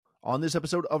On this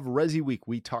episode of ResiWeek,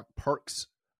 we talk Parks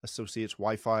Associates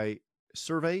Wi-Fi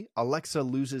survey, Alexa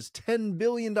loses $10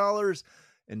 billion,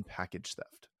 and package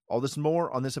theft. All this and more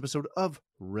on this episode of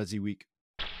ResiWeek.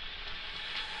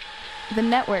 The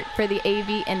network for the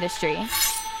AV industry.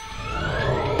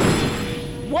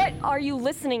 What are you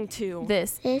listening to?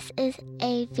 This is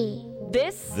AV.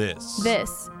 This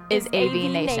is AV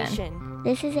Nation.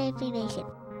 This is AV Nation.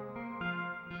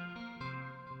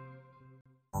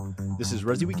 This is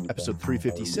ResiWeek, episode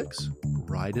 356,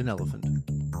 Ride an Elephant.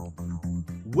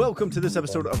 Welcome to this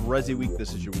episode of ResiWeek.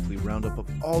 This is your weekly roundup of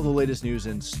all the latest news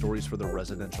and stories for the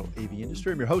residential AV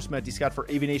industry. I'm your host, Matt D. Scott for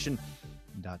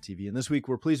AVNation.tv. And this week,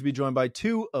 we're pleased to be joined by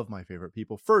two of my favorite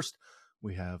people. First,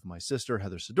 we have my sister,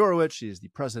 Heather Sidorowicz. She is the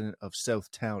president of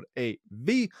Southtown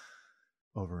AV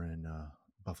over in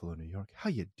Buffalo, New York. How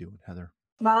you doing, Heather?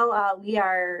 Well, we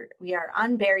are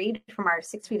unburied from our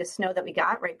 6 feet of snow that we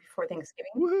got right before Thanksgiving.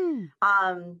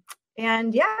 Woohoo!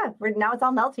 And yeah, now it's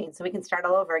all melting, so we can start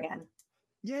all over again.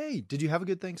 Yay! Did you have a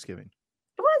good Thanksgiving?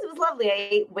 It was lovely. I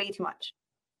ate way too much,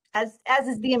 as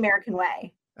is the American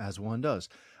way. As one does.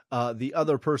 The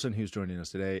other person who's joining us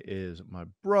today is my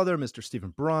brother, Mr.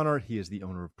 Stephen Bronner. He is the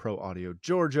owner of Pro Audio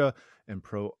Georgia and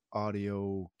Pro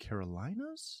Audio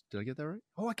Carolinas. Did I get that right?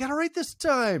 Oh, I got it right this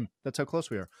time. That's how close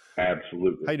we are.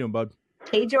 Absolutely. How you doing, bud?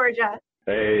 Hey, Georgia.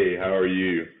 Hey, how are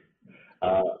you?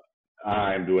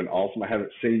 I'm doing awesome. I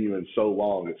haven't seen you in so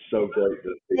long. It's so great to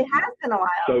see you. It has been a while.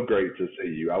 So great to see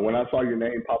you. When I saw your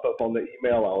name pop up on the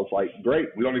email, I was like, great.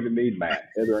 We don't even need Matt.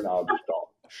 Heather and I'll just talk.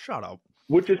 Shut up.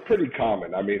 Which is pretty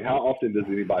common. I mean, how often does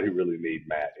anybody really need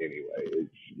Matt anyway?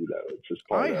 It's just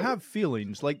part of it. I have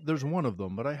feelings like there's one of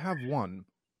them, but I have one.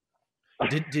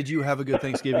 Did you have a good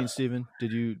Thanksgiving, Stephen?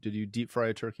 Did you deep fry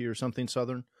a turkey or something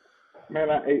Southern? Man,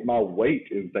 I ate my weight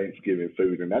in Thanksgiving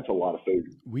food, and that's a lot of food.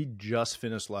 We just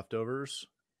finished leftovers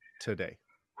today.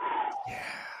 Yeah,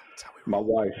 that's how we My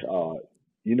wife,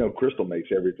 Crystal makes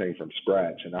everything from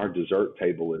scratch, and our dessert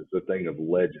table is a thing of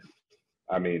legend.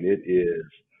 I mean, it is.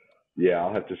 Yeah,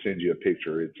 I'll have to send you a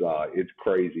picture. It's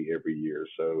crazy every year.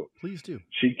 So please do.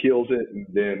 She kills it, and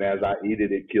then as I eat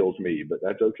it, it kills me. But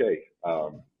that's okay.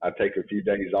 I take a few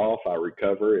days off. I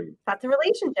recover, and that's a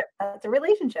relationship.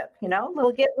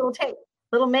 Little give, little take,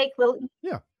 little make, little.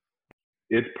 Yeah,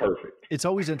 it's perfect. It's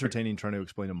always entertaining trying to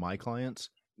explain to my clients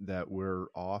that we're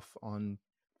off on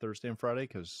Thursday and Friday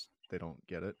because they don't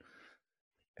get it,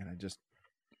 and we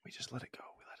just let it go.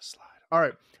 We let it slide. All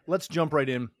right, let's jump right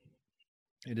in.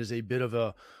 It is a bit of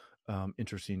a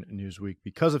interesting news week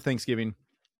because of Thanksgiving.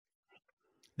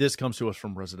 This comes to us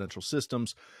from Residential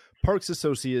Systems. Parks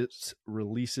Associates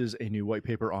releases a new white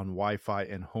paper on Wi-Fi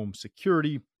and home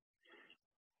security,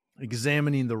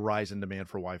 examining the rise in demand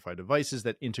for Wi-Fi devices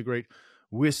that integrate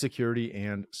with security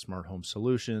and smart home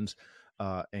solutions,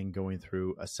 and going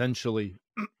through essentially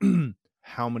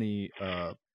how many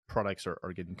products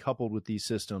are getting coupled with these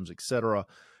systems, et cetera,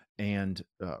 and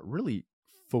really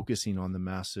focusing on the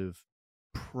massive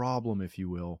problem, if you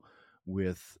will,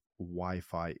 with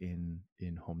Wi-Fi in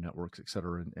home networks, et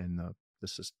cetera, and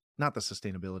not the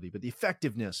sustainability, but the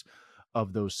effectiveness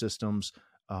of those systems.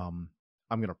 I'm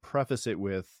going to preface it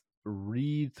with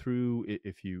read through,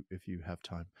 if you have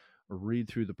time, read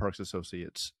through the Parks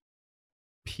Associates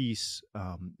piece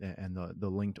and the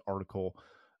linked article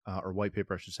or white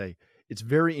paper, I should say. It's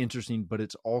very interesting, but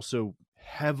it's also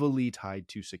heavily tied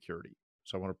to security.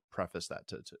 So I want to preface that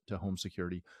to home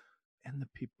security and the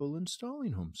people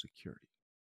installing home security,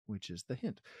 which is the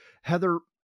hint. Heather,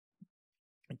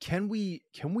 can we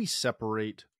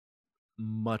separate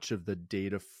much of the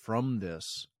data from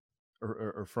this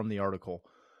or from the article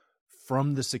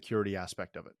from the security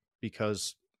aspect of it?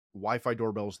 Because Wi-Fi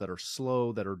doorbells that are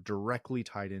slow, that are directly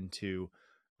tied into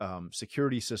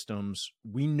security systems,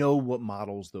 we know what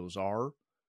models those are,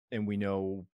 and we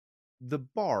know the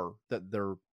bar that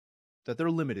they're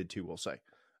limited to, we'll say,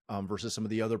 versus some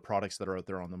of the other products that are out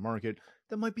there on the market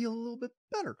that might be a little bit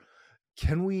better.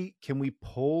 Can we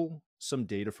pull some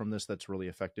data from this that's really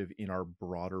effective in our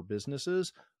broader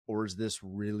businesses, or is this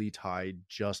really tied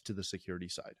just to the security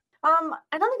side?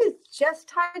 I don't think it's just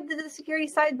tied to the security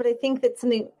side, but I think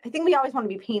we always want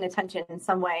to be paying attention in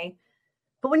some way.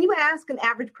 But when you ask an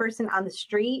average person on the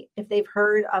street if they've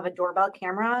heard of a doorbell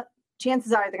camera,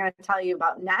 chances are they're going to tell you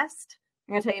about Nest.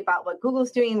 I'm going to tell you about what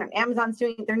Google's doing and Amazon's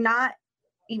doing. They're not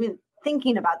even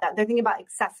thinking about that. They're thinking about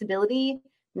accessibility,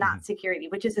 not security,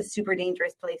 which is a super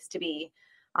dangerous place to be.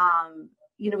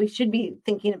 We should be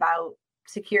thinking about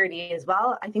security as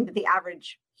well. I think that the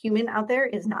average human out there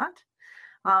is not,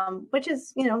 which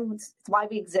is, it's why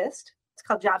we exist. It's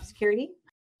called job security.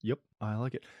 Yep, I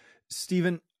like it.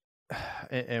 Stephen,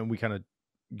 and we kind of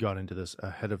got into this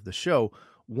ahead of the show.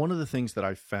 One of the things that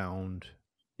I found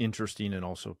interesting and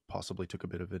also possibly took a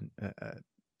bit of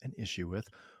an issue with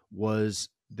was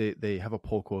they have a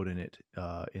poll quote in it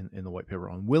in the white paper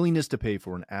on willingness to pay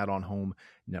for an add-on home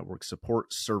network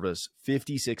support service.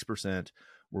 56%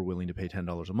 were willing to pay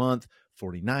 $10 a month.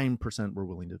 49% were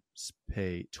willing to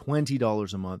pay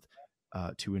 $20 a month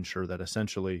to ensure that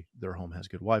essentially their home has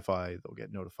good Wi-Fi. They'll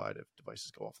get notified if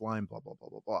devices go offline, blah, blah, blah,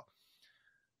 blah, blah.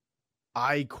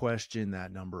 I question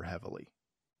that number heavily.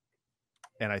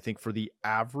 And I think for the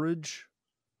average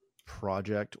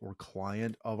project or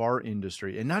client of our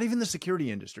industry, and not even the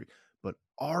security industry, but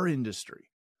our industry,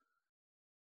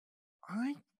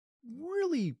 I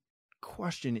really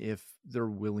question if they're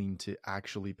willing to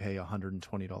actually pay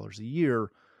 $120 a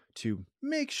year to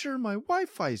make sure my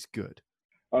Wi-Fi is good.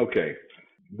 Okay.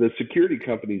 The security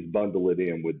companies bundle it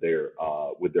in with their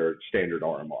standard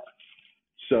RMR.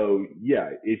 So yeah,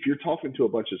 if you're talking to a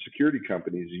bunch of security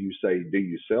companies, you say, do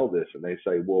you sell this? And they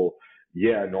say, well,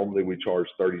 yeah, normally we charge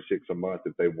 $36 a month.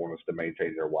 If they want us to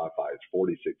maintain their Wi-Fi, it's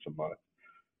 $46 a month.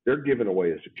 They're giving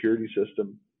away a security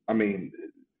system. I mean,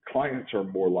 clients are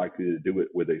more likely to do it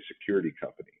with a security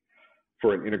company.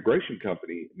 For an integration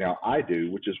company, now I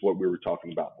do, which is what we were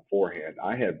talking about beforehand.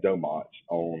 I have domots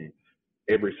on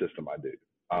every system I do.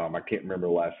 I can't remember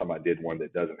the last time I did one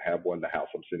that doesn't have one. The house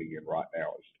I'm sitting in right now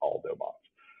is all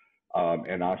domots.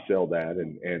 And I sell that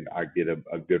and I get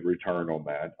a good return on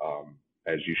that,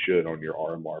 as you should on your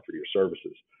RMR for your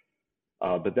services.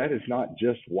 But that is not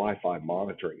just Wi-Fi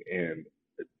monitoring. And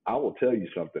I will tell you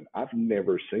something, I've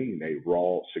never seen a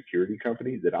raw security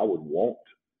company that I would want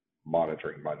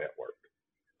monitoring my network.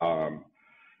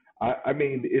 I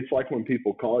mean, it's like when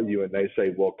people call you and they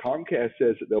say, well, Comcast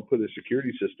says that they'll put a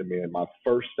security system in. My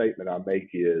first statement I make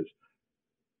is,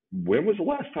 when was the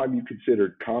last time you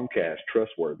considered Comcast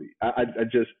trustworthy?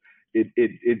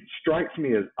 It strikes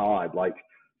me as odd. Like,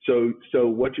 so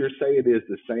what you're saying is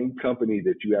the same company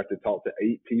that you have to talk to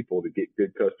 8 people to get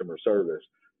good customer service,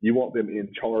 you want them in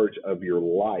charge of your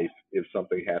life if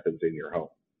something happens in your home.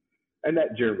 And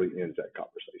that generally ends that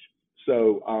conversation.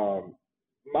 So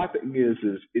my thing is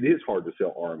it is hard to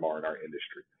sell RMR in our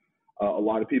industry. A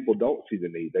lot of people don't see the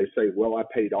need. They say, well, I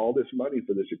paid all this money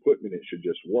for this equipment. It should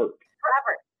just work.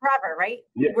 Forever, right?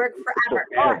 Yeah, work forever.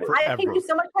 Oh, I paid you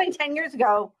so much money 10 years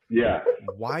ago. Yeah.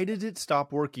 Why did it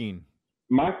stop working?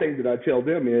 My thing that I tell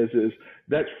them is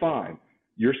that's fine.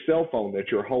 Your cell phone that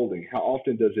you're holding, how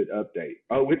often does it update?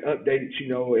 Oh, it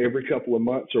updates, every couple of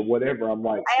months or whatever. I'm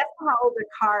like, I ask them how old their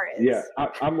car is. Yeah,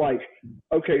 I'm like,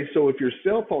 okay, so if your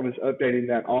cell phone is updating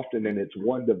that often and it's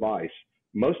one device,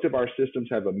 most of our systems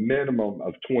have a minimum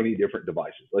of 20 different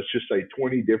devices. Let's just say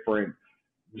 20 different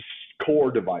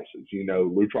core devices,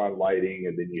 Lutron lighting,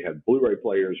 and then you have Blu-ray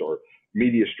players or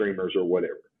media streamers or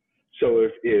whatever. So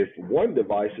if one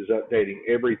device is updating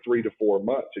every 3 to 4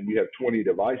 months and you have 20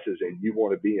 devices and you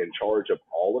want to be in charge of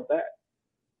all of that,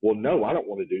 well, no, I don't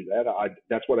want to do that.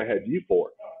 That's what I had you for.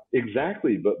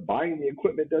 Exactly, but buying the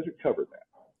equipment doesn't cover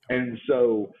that. And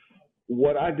so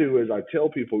what I do is I tell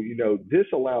people, this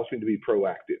allows me to be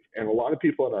proactive. And a lot of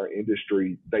people in our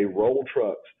industry, they roll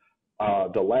trucks.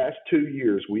 The last 2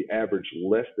 years, we averaged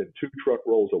less than 2 truck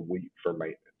rolls a week for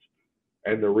maintenance.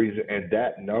 And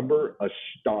that number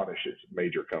astonishes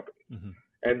major companies. Mm-hmm.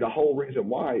 And the whole reason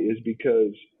why is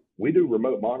because we do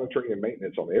remote monitoring and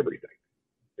maintenance on everything.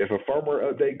 If a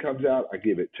firmware update comes out, I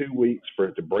give it 2 weeks for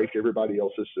it to break everybody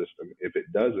else's system. If it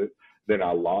doesn't, then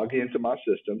I log into my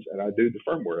systems and I do the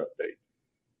firmware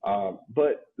update.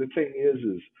 But the thing is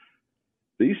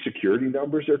these security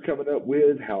numbers they're coming up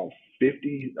with, how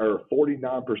 50 or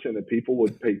 49% of people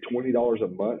would pay $20 a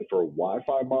month for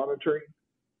Wi-Fi monitoring.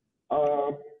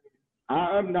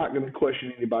 I'm not going to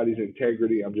question anybody's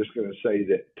integrity. I'm just going to say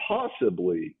that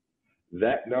possibly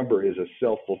that number is a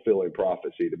self-fulfilling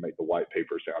prophecy to make the white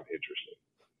paper sound interesting.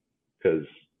 Because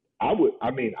I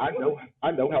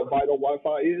know how vital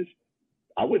Wi-Fi is.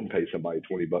 I wouldn't pay somebody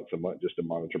 $20 a month just to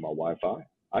monitor my Wi-Fi.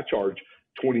 I charge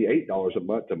 $28 a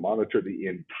month to monitor the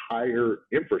entire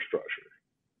infrastructure.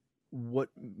 What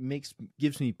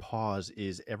gives me pause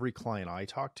is every client I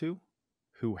talk to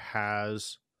who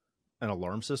has an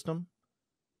alarm system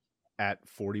at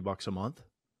 $40 a month,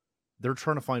 they're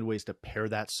trying to find ways to pare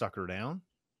that sucker down,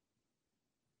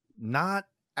 not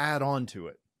add on to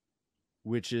it,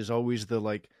 which is always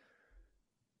the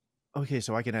okay,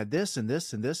 so I can add this and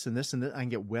this and this and this and this. I can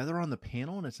get weather on the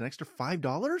panel and it's an extra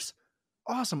 $5.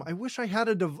 Awesome. I wish I had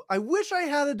a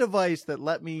device that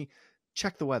let me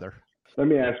check the weather. Let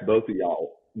me ask both of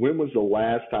y'all, when was the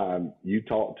last time you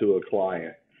talked to a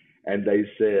client and they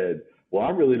said, well,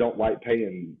 I really don't like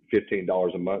paying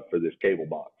 $15 a month for this cable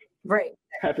box. Right.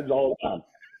 Happens all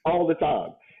the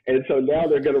time. And so now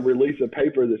they're going to release a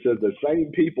paper that says the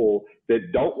same people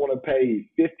that don't want to pay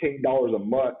 $15 a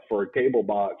month for a cable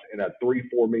box in a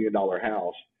 $3-4 million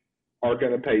house are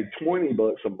going to pay $20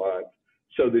 a month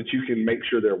so that you can make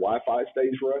sure their Wi-Fi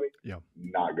stays running. Yeah.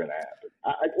 Not going to happen.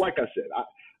 Like I said,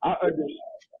 I understand.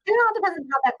 It all depends on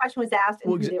how that question was asked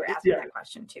and who they were asking that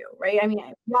question to, right? I mean,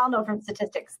 we all know from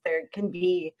statistics there can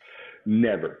be.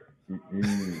 Never.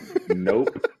 Nope.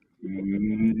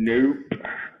 Nope.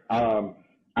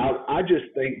 I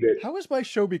just think that. How has my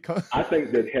show become? I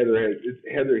think that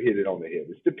Heather hit it on the head.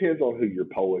 It depends on who you're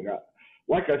polling up.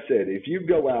 Like I said, if you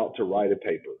go out to write a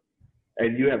paper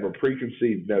and you have a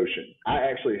preconceived notion, I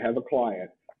actually have a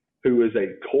client who is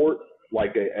a court,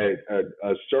 like a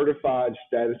certified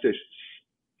statistician.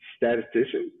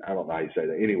 I don't know how you say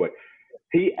that. Anyway,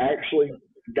 he actually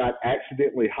got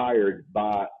accidentally hired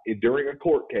during a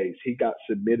court case. He got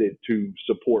submitted to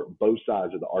support both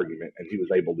sides of the argument, and he was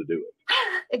able to do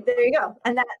it. There you go.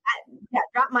 And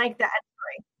drop mic that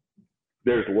story.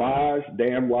 There's lies,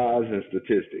 damn lies, and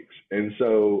statistics. And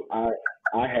so I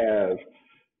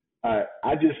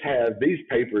just have these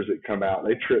papers that come out, and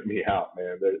they trip me out,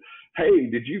 man. Hey,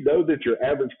 did you know that your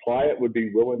average client would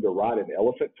be willing to ride an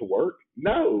elephant to work?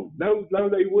 No,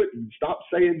 they wouldn't. Stop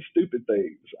saying stupid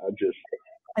things.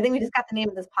 I think we just got the name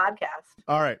of this podcast.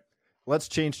 All right, let's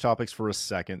change topics for a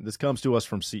second. This comes to us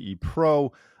from CE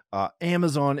Pro.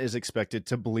 Amazon is expected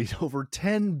to bleed over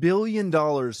 $10 billion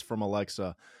from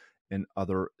Alexa and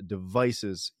other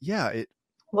devices. Yeah,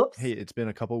 Whoops. Hey, it's been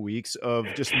a couple weeks of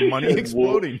just money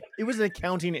exploding. It was an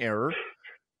accounting error.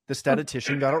 The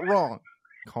statistician got it wrong.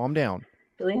 Calm down.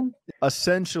 Billion?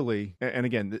 Essentially, and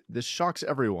again, this shocks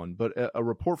everyone, but a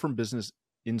report from Business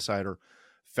Insider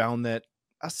found that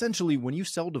essentially when you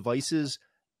sell devices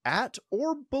at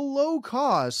or below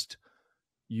cost,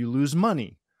 you lose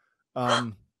money.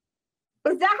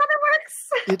 Is that how that works?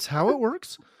 It's how it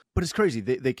works. But it's crazy.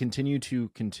 They continue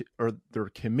to or they're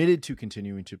committed to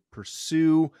continuing to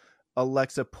pursue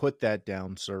Alexa. Put that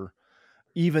down, sir.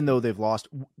 Even though they've lost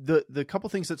the couple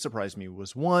things that surprised me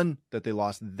was, one, that they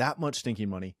lost that much stinking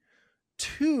money.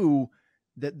 Two,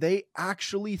 that they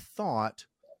actually thought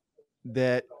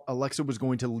that Alexa was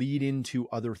going to lead into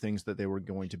other things that they were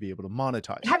going to be able to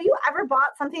monetize. Have you ever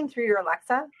bought something through your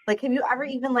Alexa? Like, have you ever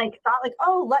even thought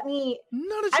oh, let me?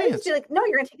 Not a chance. I would just be no,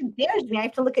 you're going to take advantage of me. I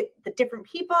have to look at the different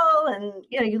people, and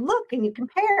you look and you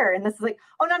compare, and this is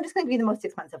oh no, I'm just going to be the most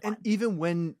expensive one. And even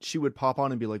when she would pop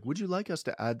on and be like, "Would you like us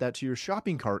to add that to your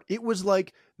shopping cart?" It was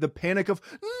like the panic of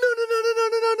no.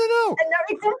 No,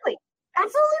 exactly,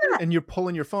 absolutely not. And you're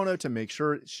pulling your phone out to make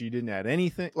sure she didn't add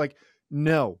anything.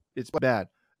 No, it's bad.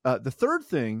 The third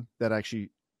thing that actually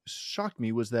shocked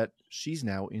me was that she's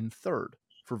now in third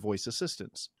for voice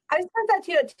assistants. I was that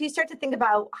too. Do you start to think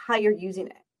about how you're using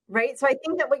it, right? So I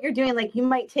think that what you're doing, you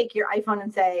might take your iPhone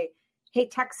and say, "Hey,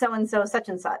 text so and so, such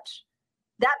and such."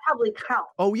 That probably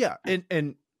counts. Oh yeah,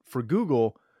 and for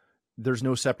Google, there's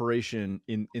no separation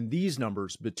in these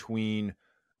numbers between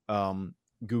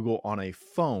Google on a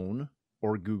phone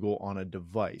or Google on a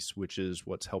device, which is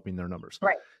what's helping their numbers.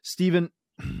 Right. Stephen,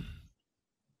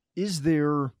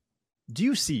 do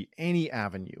you see any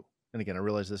avenue, and again, I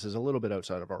realize this is a little bit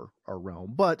outside of our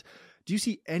realm, but do you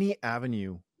see any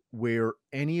avenue where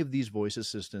any of these voice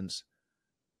assistants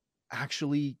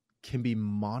actually can be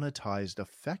monetized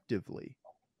effectively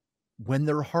when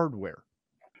they're hardware?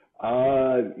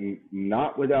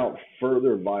 Not without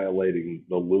further violating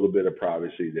the little bit of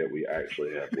privacy that we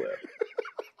actually have left.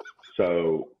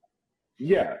 So,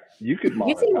 yeah, you could monetize.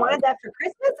 You say you wanted that for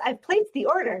Christmas? I've placed the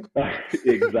order.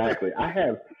 Exactly. I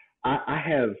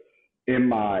have in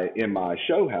my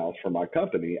show house for my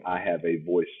company, I have a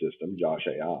voice system, Josh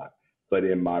AI. But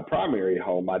in my primary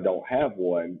home, I don't have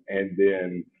one. And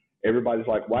then everybody's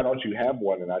like, "Why don't you have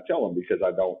one?" And I tell them, because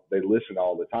I don't. They listen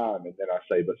all the time, and then I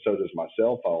say, "But so does my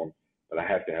cell phone. But I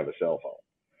have to have a cell phone."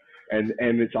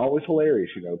 And it's always hilarious.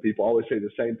 People always say the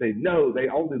same thing. No, they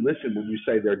only listen when you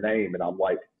say their name. And I'm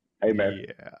like, "Hey, man,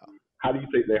 how do you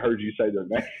think they heard you say their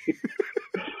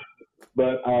name?"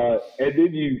 But and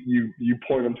then you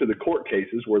point them to the court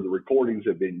cases where the recordings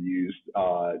have been used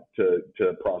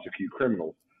to prosecute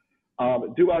criminals.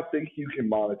 Do I think you can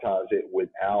monetize it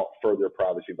without further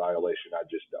privacy violation? I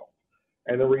just don't.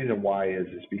 And the reason why is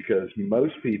because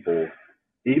most people,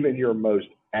 even your most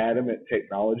adamant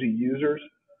technology users,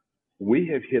 we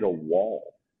have hit a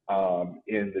wall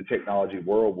in the technology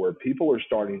world where people are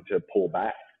starting to pull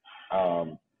back.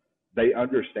 They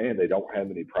understand they don't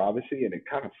have any privacy, and it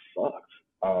kind of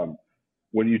sucks.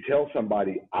 When you tell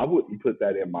somebody, "I wouldn't put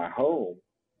that in my home,"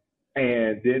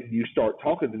 And then you start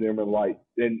talking to them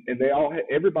and they all,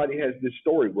 everybody has this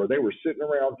story where they were sitting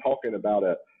around talking about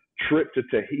a trip to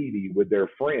Tahiti with their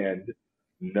friend,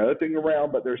 nothing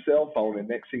around but their cell phone. And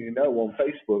next thing you know, on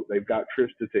Facebook, they've got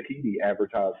trips to Tahiti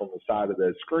advertised on the side of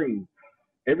the screen.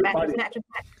 Everybody's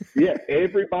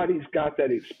got that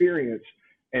experience,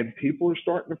 and people are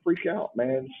starting to freak out,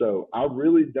 man. So I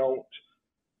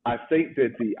think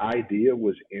that the idea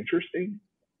was interesting,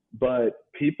 but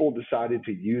people decided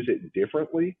to use it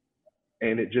differently,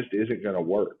 and it just isn't going to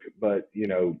work. But,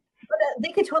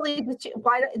 they could totally,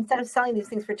 why instead of selling these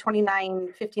things for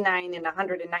 $29.59 and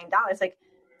 $109, like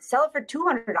sell it for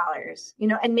 $200,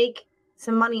 and make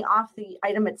some money off the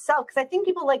item itself. Because I think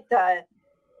people like the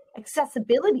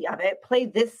accessibility of it. Play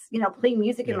this, play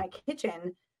music in my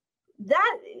kitchen.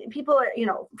 That people are,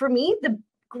 for me, the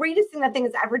greatest thing that thing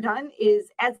has ever done is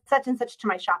add such and such to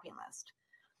my shopping list.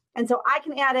 And so I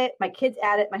can add it, my kids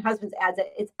add it, my husband's adds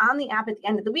it. It's on the app at the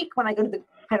end of the week when I don't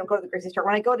go to the grocery store,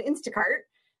 when I go to Instacart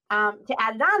to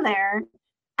add it on there.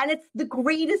 And it's the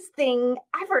greatest thing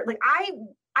ever. Like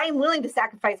I'm willing to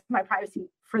sacrifice my privacy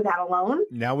for that alone.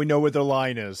 Now we know what their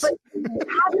line is. But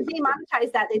how do they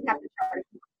monetize that? They'd have to charge.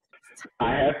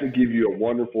 I have to give you a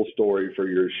wonderful story for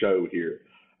your show here.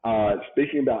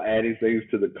 Speaking about adding things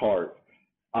to the cart,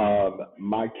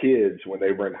 my kids, when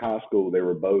they were in high school, they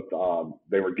were both,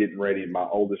 they were getting ready. My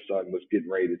oldest son was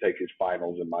getting ready to take his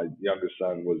finals, and my youngest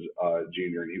son was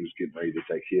junior, and he was getting ready to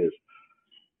take his.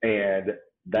 And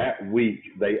that week,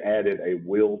 they added a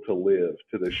will to live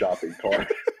to the shopping cart.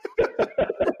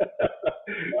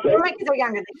 So, my kids are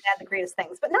younger, they can add the greatest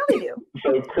things, but now they do.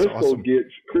 So Crystal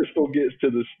gets to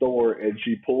the store, and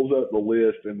she pulls up the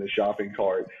list in the shopping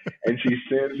cart, and she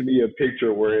sends me a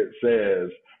picture where it says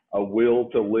a will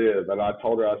to live. And I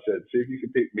told her, I said, see if you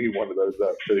can pick me one of those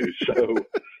up too. So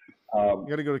you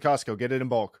got to go to Costco, get it in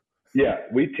bulk. Yeah,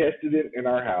 we tested it in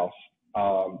our house.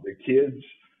 The kids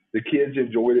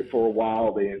enjoyed it for a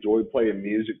while. They enjoyed playing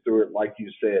music through it. Like you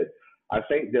said, I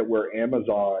think that where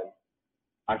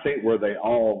they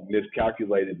all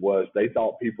miscalculated was they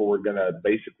thought people were going to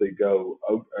basically go,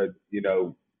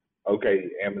 okay,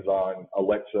 Amazon,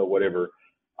 Alexa, whatever,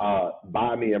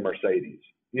 buy me a Mercedes.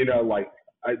 They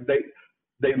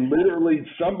literally,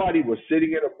 somebody was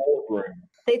sitting in a boardroom.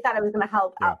 They thought it was going to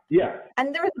help out. Yeah.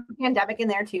 And there was a pandemic in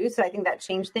there too, so I think that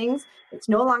changed things. It's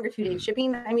no longer 2-day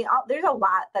shipping. I mean, there's a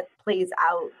lot that plays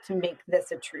out to make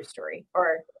this a true story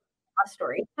or a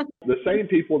story. The same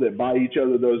people that buy each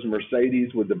other those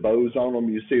Mercedes with the bows on them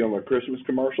you see on the Christmas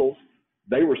commercials,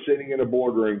 they were sitting in a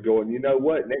boardroom going, you know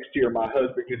what, next year my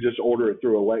husband could just order it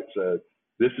through Alexa.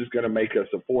 This is going to make us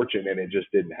a fortune, and it just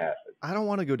didn't happen. I don't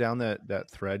want to go down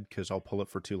that thread because I'll pull it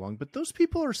for too long, but those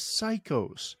people are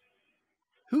psychos.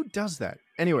 Who does that?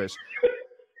 Anyways,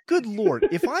 good Lord.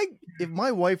 If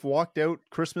my wife walked out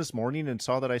Christmas morning and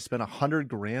saw that I spent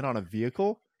 $100,000 on a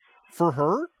vehicle for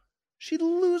her, she'd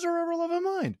lose her ever loving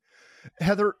mind.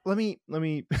 Heather, let me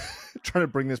try to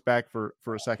bring this back for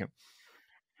a second.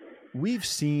 We've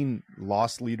seen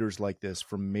loss leaders like this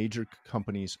from major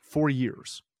companies for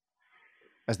years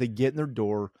as they get in their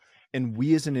door. And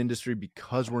we as an industry,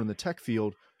 because we're in the tech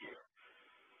field,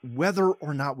 whether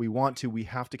or not we want to, we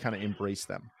have to kind of embrace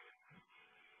them.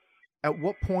 At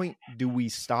what point do we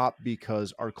stop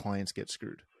because our clients get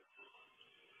screwed?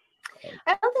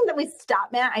 I don't think that we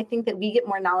stop, Matt. I think that we get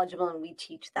more knowledgeable and we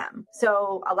teach them.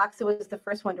 So Alexa was the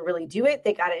first one to really do it.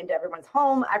 They got it into everyone's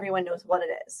home. Everyone knows what it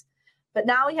is. But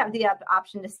now we have the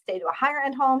option to say to a higher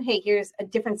end home, hey, here's a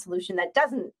different solution that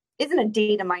isn't a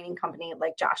data mining company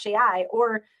like Josh AI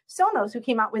or Sonos, who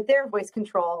came out with their voice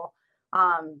control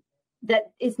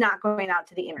that is not going out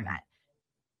to the internet.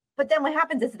 But then what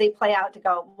happens is they play out to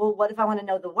go, well, what if I want to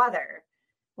know the weather?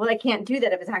 Well, I can't do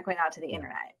that if it's not going out to the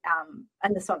internet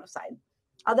on the Sonos side.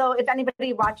 Although if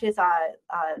anybody watches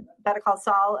Better Call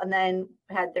Saul and then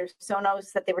had their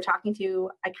Sonos that they were talking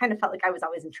to, I kind of felt like I was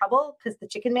always in trouble because the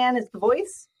chicken man is the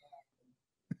voice.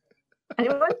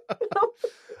 Anyone?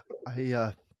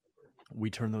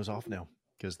 We turn those off now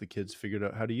because the kids figured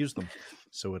out how to use them.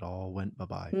 So it all went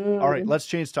bye-bye. All right, let's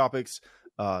change topics.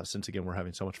 Since, again, we're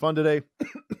having so much fun today.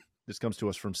 This comes to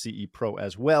us from CE Pro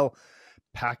as well.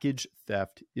 Package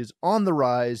theft is on the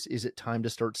rise. Is it time to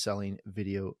start selling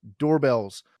video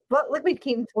doorbells? Well, look, we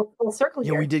came full circle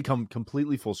here. Yeah, we did come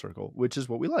completely full circle, which is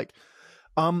what we like.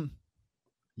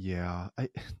 Yeah,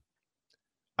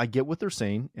 I get what they're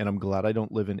saying, and I'm glad I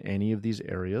don't live in any of these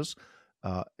areas.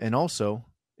 And also,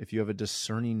 if you have a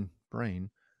discerning brain,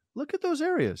 look at those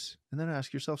areas and then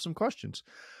ask yourself some questions.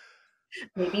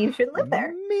 Maybe you should live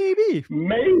there. Maybe.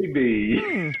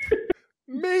 Maybe.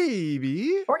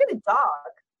 Maybe. Or get a dog.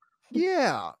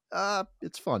 Yeah,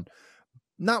 it's fun.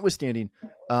 Notwithstanding,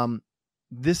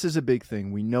 this is a big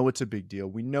thing. We know it's a big deal.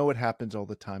 We know it happens all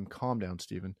the time. Calm down,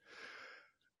 Stephen.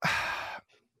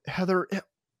 Heather,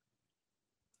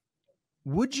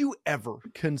 would you ever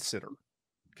consider,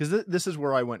 because this is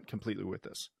where I went completely with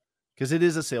this, because it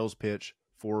is a sales pitch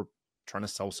for trying to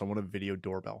sell someone a video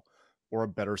doorbell or a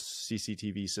better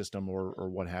CCTV system or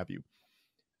what have you.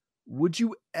 Would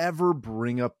you ever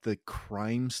bring up the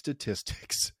crime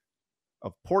statistics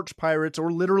of porch pirates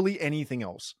or literally anything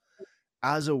else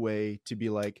as a way to be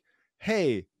like,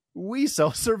 hey, we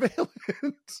sell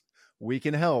surveillance. We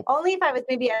can help. Only if I was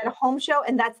maybe at a home show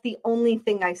and that's the only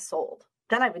thing I sold.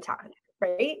 Then I would talk,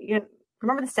 right? You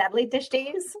remember the satellite dish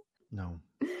days? No.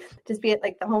 Just be at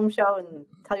like the home show and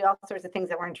tell you all sorts of things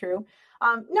that weren't true.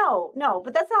 No,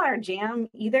 but that's not our jam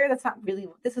either. That's not really,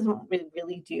 this is what we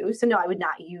really do. So no, I would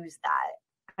not use that.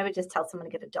 I would just tell someone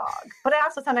to get a dog. But I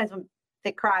also sometimes when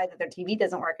they cry that their TV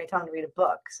doesn't work, I tell them to read a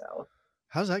book. So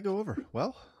how's that go over?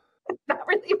 Well, not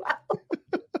really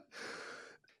well.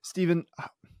 Stephen,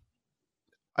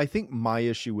 I think my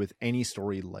issue with any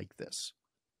story like this,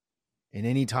 and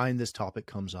any time this topic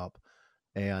comes up,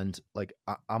 and like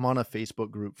I'm on a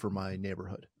Facebook group for my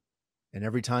neighborhood, and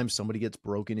every time somebody gets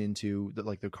broken into,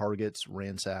 like their car gets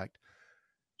ransacked,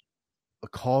 a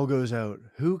call goes out,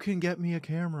 who can get me a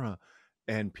camera?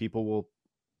 And people will,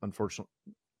 unfortunately,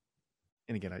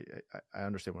 and again, I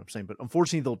understand what I'm saying, but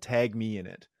unfortunately they'll tag me in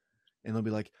it and they'll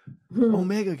be like,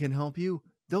 Omega can help you.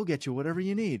 They'll get you whatever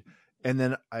you need. And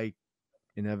then I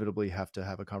inevitably have to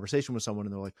have a conversation with someone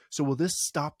and they're like, so will this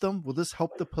stop them? Will this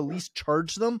help the police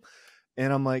charge them?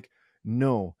 And I'm like,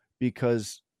 no,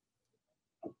 because,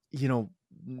 you know,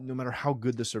 no matter how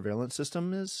good the surveillance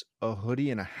system is, a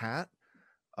hoodie and a hat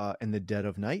in the dead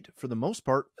of night, for the most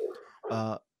part,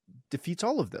 defeats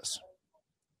all of this.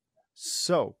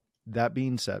 So that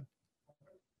being said,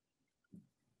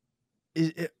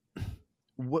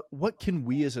 what can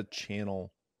we as a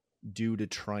channel do to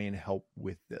try and help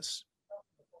with this?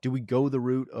 Do we go the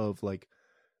route of like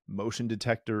motion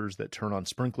detectors that turn on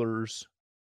sprinklers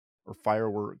or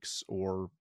fireworks or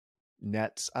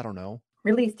nets? I don't know.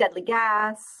 Release deadly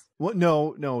gas. What?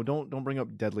 No, don't bring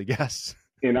up deadly gas.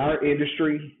 In our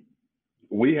industry,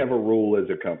 we have a rule as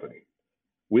a company.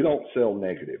 We don't sell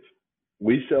negative.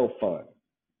 We sell fun.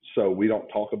 So we don't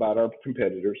talk about our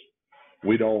competitors.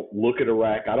 We don't look at a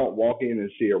rack. I don't walk in and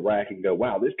see a rack and go,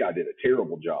 wow, this guy did a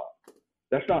terrible job.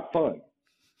 That's not fun.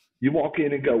 You walk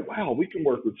in and go, wow, we can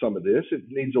work with some of this. It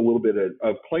needs a little bit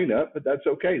of cleanup, but that's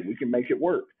okay. We can make it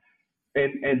work.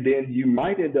 And then you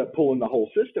might end up pulling the whole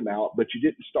system out, but you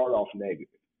didn't start off negative.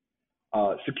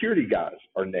 Security guys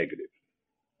are negative.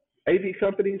 AV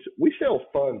companies, we sell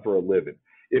fun for a living.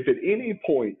 If at any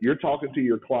point you're talking to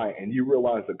your client and you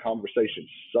realize the conversation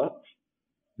sucks,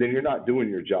 then you're not doing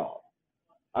your job.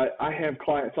 I have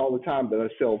clients all the time that I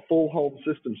sell full home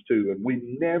systems to, and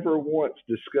we never once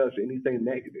discuss anything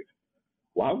negative.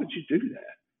 Why would you do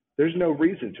that? There's no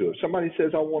reason to. If somebody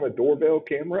says, I want a doorbell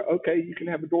camera, okay, you can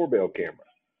have a doorbell camera.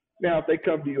 Now, if they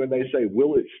come to you and they say,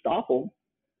 will it stop them?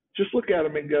 Just look at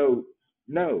them and go,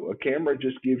 no, a camera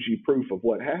just gives you proof of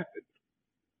what happened.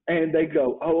 And they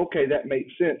go, oh, okay, that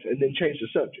makes sense, and then change the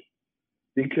subject.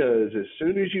 Because as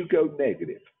soon as you go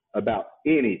negative about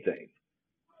anything,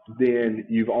 then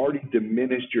you've already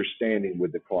diminished your standing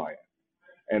with the client.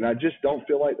 And I just don't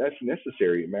feel like that's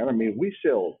necessary, man. I mean, we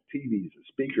sell TVs and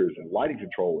speakers and lighting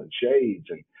control and shades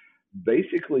and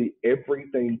basically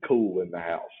everything cool in the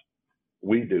house.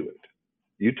 We do it.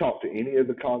 You talk to any of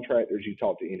the contractors, you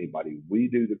talk to anybody, we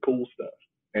do the cool stuff.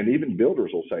 And even builders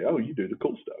will say, oh, you do the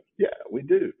cool stuff. Yeah, we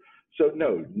do. So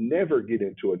no, never get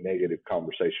into a negative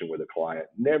conversation with a client.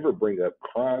 Never bring up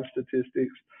crime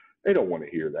statistics. They don't want to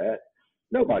hear that.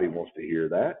 Nobody wants to hear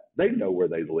that. They know where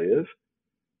they live.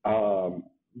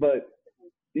 But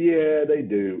yeah, they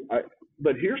do.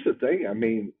 But here's the thing. I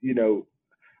mean, you know,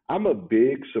 I'm a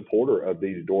big supporter of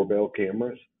these doorbell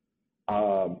cameras,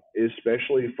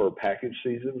 especially for package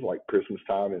seasons like Christmas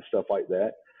time and stuff like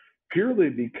that, purely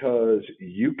because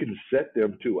you can set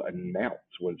them to announce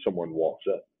when someone walks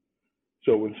up.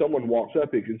 So when someone walks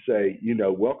up, it can say, you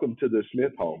know, welcome to the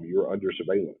Smith home. You're under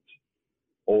surveillance.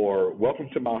 Or welcome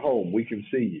to my home. We can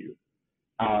see you.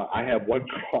 I have one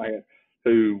client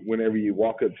who, whenever you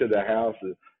walk up to the house,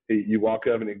 you walk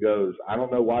up and it goes, I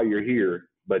don't know why you're here,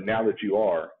 but now that you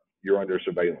are, you're under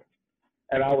surveillance.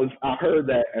 And I heard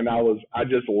that and I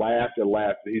just laughed and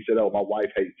laughed. He said, oh, my wife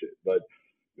hates it. But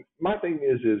my thing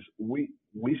is we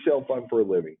sell fun for a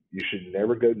living. You should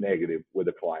never go negative with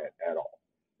a client at all.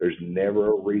 There's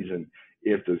never a reason.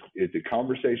 If the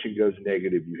conversation goes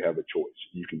negative, you have a choice.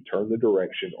 You can turn the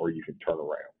direction or you can turn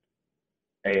around.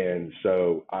 And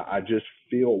so I just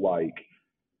feel like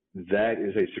that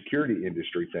is a security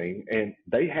industry thing, and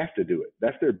they have to do it.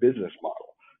 That's their business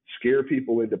model. Scare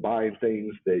people into buying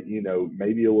things that, you know,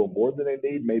 maybe a little more than they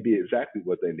need, maybe exactly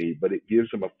what they need, but it gives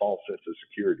them a false sense of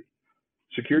security.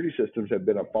 Security systems have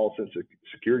been a false sense of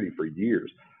security for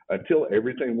years. Until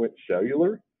everything went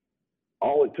cellular,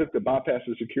 all it took to bypass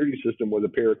the security system was a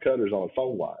pair of cutters on a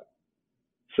phone line.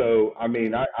 So, I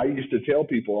mean, I used to tell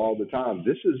people all the time,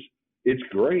 it's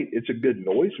great. It's a good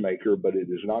noise maker, but it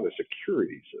is not a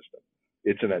security system.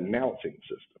 It's an announcing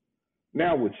system.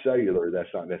 Now with cellular,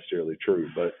 that's not necessarily true,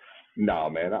 but no,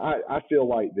 man, I feel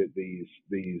like that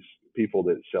these people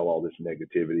that sell all this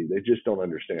negativity, they just don't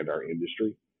understand our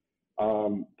industry.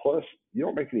 Plus, you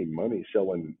don't make any money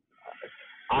selling.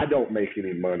 I don't make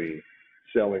any money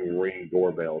selling Ring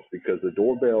doorbells because the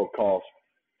doorbell costs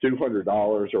 $200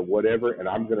 or whatever, and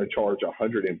I'm going to charge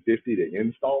 $150 to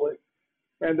install it.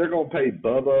 And they're going to pay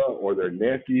Bubba or their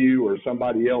nephew or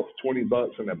somebody else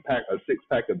 $20 and a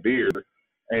 6-pack of beer,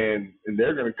 and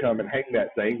they're going to come and hang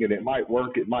that thing, and it might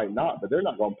work, it might not, but they're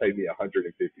not going to pay me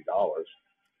 $150.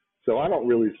 So I don't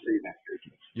really see that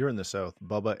business. You're in the South.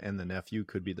 Bubba and the nephew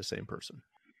could be the same person.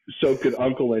 So could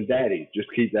Uncle and Daddy. Just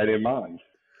keep that in mind.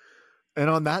 And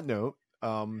on that note,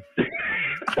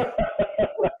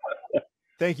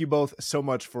 thank you both so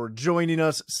much for joining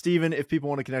us. Stephen, if people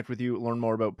want to connect with you, learn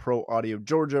more about Pro Audio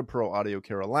Georgia, Pro Audio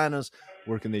Carolinas,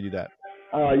 where can they do that?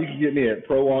 You can get me at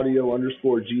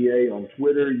ProAudio_GA on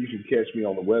Twitter. You can catch me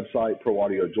on the website, Pro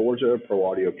Audio Georgia, Pro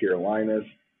Audio Carolinas.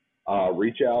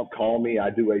 Reach out, call me. I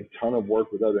do a ton of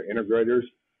work with other integrators,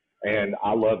 and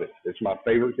I love it. It's my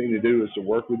favorite thing to do is to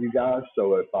work with you guys.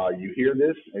 So if you hear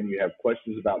this and you have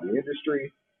questions about the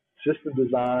industry, system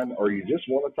design, or you just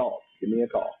want to talk, give me a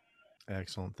call.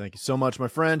 Excellent. Thank you so much, my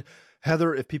friend.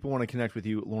 Heather, if people want to connect with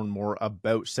you, learn more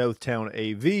about Southtown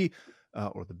AV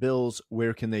or the Bills,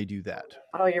 where can they do that?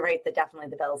 Oh, you're right. Definitely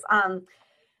the Bills.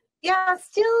 Yeah,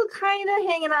 still kind of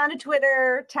hanging on to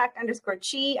Twitter,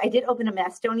 tech_chi. I did open a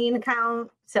Mastodon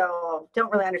account, so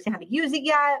don't really understand how to use it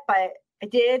yet, but I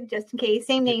did just in case.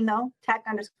 Same name though,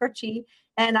 tech_chi.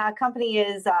 And company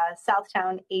is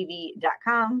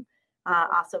southtownav.com.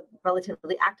 Also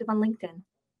relatively active on LinkedIn.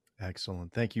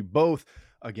 Excellent. Thank you both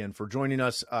again for joining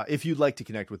us. If you'd like to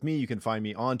connect with me, you can find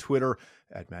me on Twitter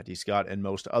at Matt D. Scott and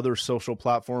most other social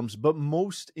platforms. But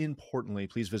most importantly,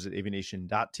 please visit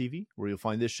aviation.tv, where you'll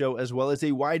find this show as well as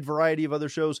a wide variety of other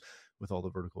shows with all the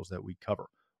verticals that we cover.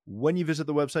 When you visit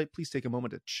the website, please take a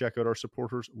moment to check out our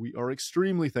supporters. We are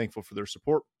extremely thankful for their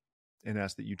support and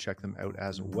ask that you check them out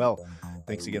as well.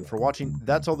 Thanks again for watching.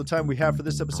 That's all the time we have for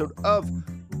this episode of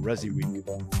ResiWeek.